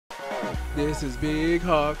This is Big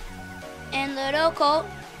Hawk. And Little Colt.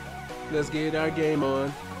 Let's get our game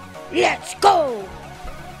on. Let's go!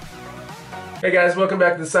 Hey guys, welcome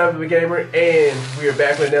back to the Side of a Gamer, and we are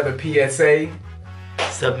back with another PSA.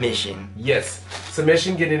 Submission. Yes,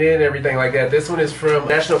 submission, getting in, and everything like that. This one is from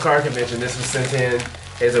National Card Convention. This was sent in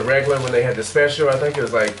as a regular when they had the special. I think it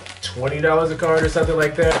was like $20 a card or something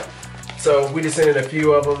like that. So we just sent in a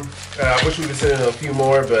few of them. I wish we would send in a few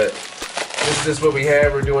more, but this is just what we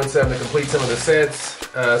have. We're doing some to complete some of the sets.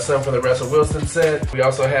 Some for the Russell Wilson set. We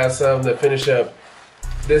also have some to finish up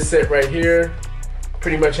this set right here.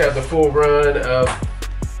 Pretty much have the full run of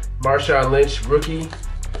Marshawn Lynch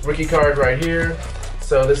rookie card right here.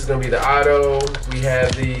 So this is going to be the auto. We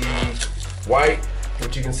have the white,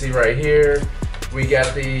 which you can see right here. We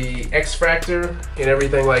got the Refractor and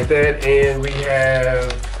everything like that. And we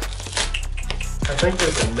have, I think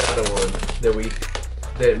there's another one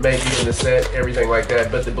that may be in the set, everything like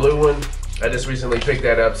that. But the blue one, I just recently picked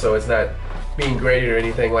that up, so it's not being graded or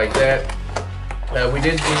anything like that. We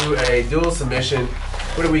did do a dual submission.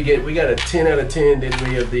 What did we get? We got a 10 out of 10, didn't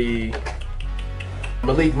we, of the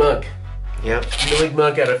Malik Monk. Yep. Malik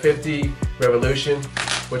Monk out of 50 Revolution,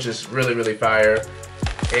 which is really, really fire.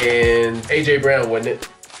 And AJ Brown, wasn't it?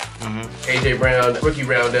 AJ Brown, rookie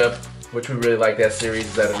roundup, which we really like that series,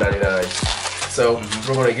 is out of 99. So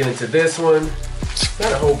we're going to get into this one.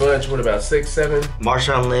 Not a whole bunch, what about 6, 7?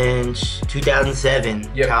 Marshawn Lynch, 2007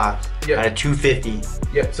 tops, out of 250.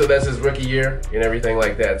 Yep, so that's his rookie year and everything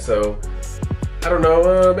like that. So I don't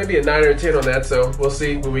know, maybe a 9 or a 10 on that, so we'll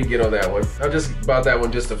see when we get on that one. I just bought that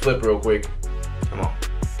one just to flip real quick. Come on.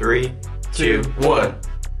 3, 2, 1.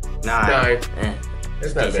 9. Eh.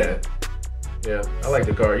 It's not bad. Yeah, I like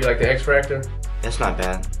the card. You like the Refractor? That's not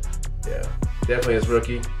bad. Yeah, definitely his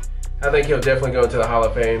rookie. I think he'll definitely go into the Hall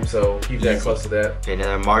of Fame, so keep that close to that. Okay,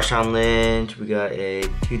 another Marshawn Lynch. We got a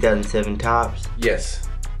 2007 tops. Yes.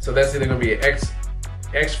 So that's either going to be an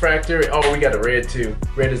Refractor. Oh, we got a red too.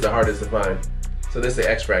 Red is the hardest to find. So this is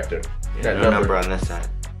the Refractor. Yeah, no number on this side.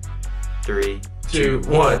 3, 2,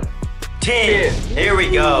 1. 10. There we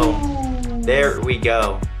go. There we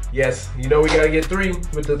go. Yes, you know we got to get 3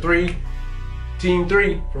 with the 3. Team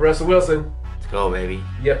 3 for Russell Wilson. Let's go, baby.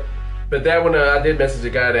 Yep. But that one, I did message a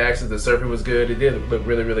guy that asked if the Surfer was good. It did look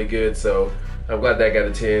really, really good, so I'm glad that got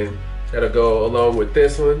a 10. That'll go along with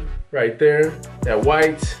this one right there. That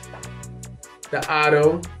white, the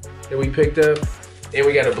auto that we picked up, and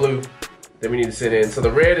we got a blue that we need to send in. So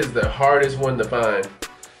the red is the hardest one to find.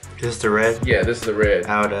 This is the red? Yeah, this is the red.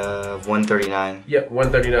 Out of 139. Yep,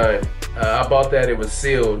 139. I bought that, it was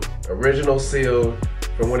sealed, original sealed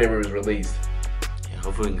from whenever it was released.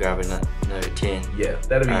 Hopefully we can grab another 10. Yeah,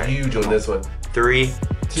 that'll be huge on this one. 3,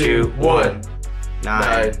 2, 1.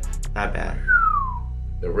 9. Not bad.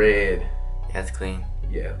 The red. Yeah, that's clean.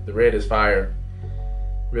 Yeah, the red is fire.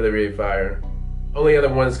 Really, really fire. Only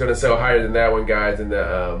other one that's going to sell higher than that one, guys, and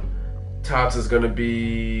the tops is going to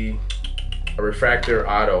be a Refractor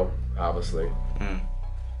auto, obviously.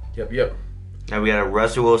 Yep. Now we got a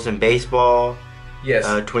Russell Wilson baseball. Yes.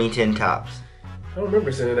 2010 tops. I don't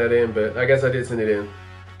remember sending that in, but I guess I did send it in.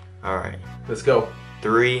 All right. Let's go.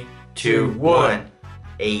 3, 2, 1.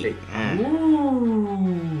 8.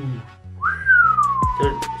 Ooh.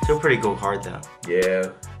 Still pretty cool card though. Yeah.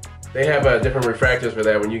 They have different refractors for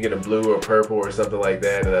that when you get a blue or purple or something like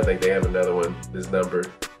that, and I think they have another one that's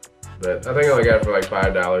numbered. But I think I only got it for like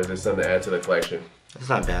 $5. There's something to add to the collection. That's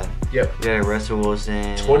not bad. Yep. We got a Russell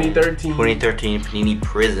Wilson 2013 Panini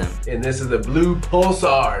Prizm. And this is the blue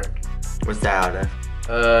Pulsar. What's that out of?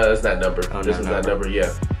 It's not numbered. Oh, this is not numbered,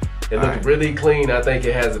 yeah. It All looks really clean. I think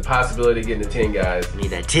it has the possibility of getting a 10, guys.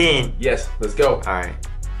 Need that 10. Yes, let's go. All right.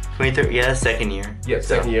 23, yeah, that's second year. Yep,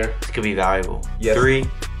 second year. This could be valuable. Yes. 3,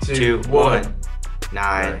 2, 1.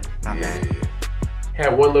 9. Not Yeah. bad.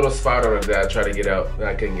 Had one little spot on it that I tried to get out, and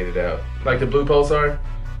I couldn't get it out. Like the blue Pulsar?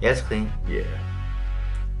 Yeah, it's clean. Yeah.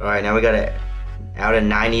 All right, now we got it out of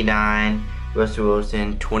 99 Russell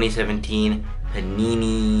Wilson 2017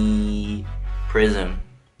 Panini Prizm.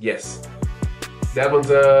 Yes. That one's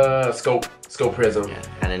a Scope Prizm. Yeah,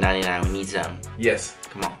 out of 99. We need some. Yes.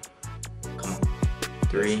 Come on.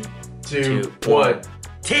 3, 2, 1.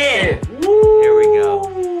 10. Woo! There we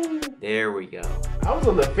go. There we go. I was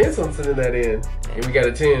on the fence on sending that in, and we got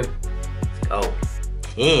a 10. Oh,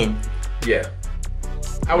 10. Yeah.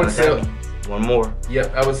 I would sell. One more.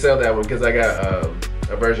 Yep, I would sell that one because I got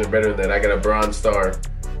a version better than that. I got a Bronze Star,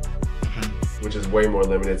 which is way more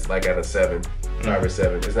limited. It's like at a 7, 5 or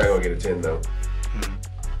 7. It's not gonna get a 10 though.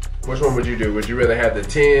 Which one would you do? Would you rather have the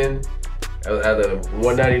 10, out of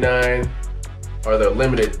 199, or the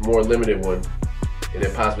more limited one, and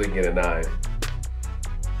then possibly get a 9?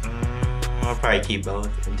 I'll probably keep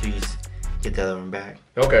both until you get the other one back.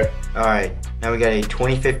 Okay. Alright, now we got a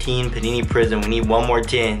 2015 Panini Prizm. We need one more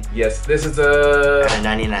 10. Yes, this is a... Out of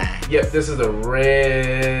 99. Yep, this is a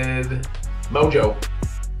red Mojo.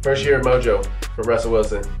 First year Mojo for Russell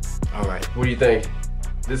Wilson. Alright. What do you think?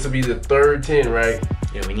 This will be the third 10, right?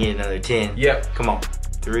 Yeah, we need another 10. Yep. Come on.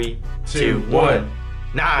 3, 2, 1. 9.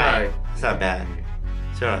 9. It's not bad.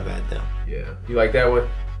 It's not bad though. Yeah. You like that one?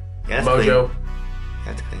 Yeah, that's Mojo? clean.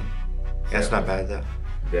 That's clean. That's not bad though.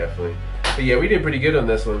 Definitely. But yeah, we did pretty good on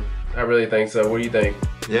this one. I really think so. What do you think?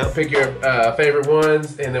 Yep. Pick your favorite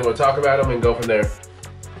ones, and then we'll talk about them and go from there.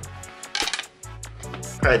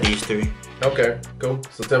 Probably these 3. Okay, cool.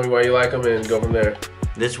 So tell me why you like them and go from there.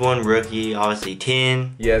 This one, rookie, obviously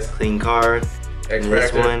 10. Yes. Clean card. And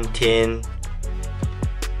this Refractor. one, 10.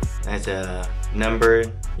 That's a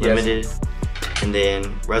numbered, limited. Yes. And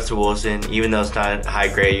then Russell Wilson, even though it's not high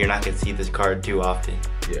grade, you're not gonna see this card too often.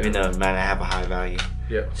 Yeah. Even though it might not have a high value.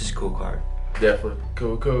 Yeah. It's just a cool card. Definitely.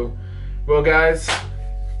 Cool, cool. Well, guys,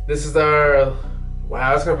 this is our...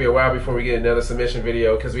 Wow, it's going to be a while before we get another submission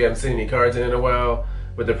video because we haven't seen any cards in a while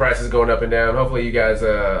with the prices going up and down. Hopefully you guys...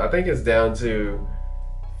 I think it's down to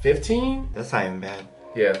 15? That's not even bad.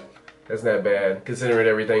 Yeah, that's not bad considering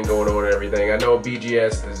everything going on and everything. I know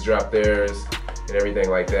BGS has dropped theirs and everything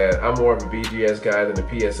like that. I'm more of a BGS guy than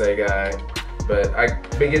a PSA guy. But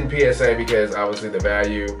I've been getting PSA because obviously the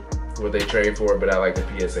value, what they trade for, but I like the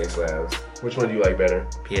PSA slabs. Which one do you like better?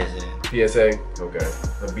 PSA. PSA? Okay.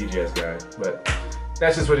 I'm a BGS guy. But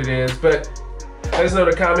that's just what it is. But let us know in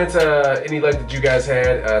the comments any luck that you guys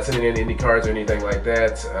had sending in any cards or anything like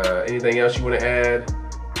that. Anything else you want to add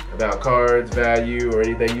about cards, value, or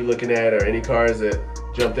anything you looking at, or any cards that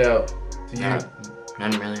jumped out to you?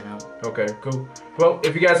 None really, no. Okay, cool. Well,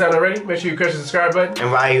 if you guys haven't already, make sure you crush the subscribe button.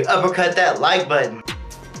 And while you uppercut that like button.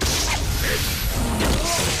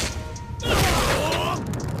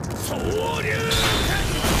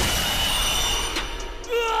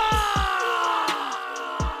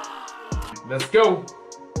 Let's go.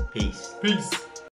 Peace. Peace.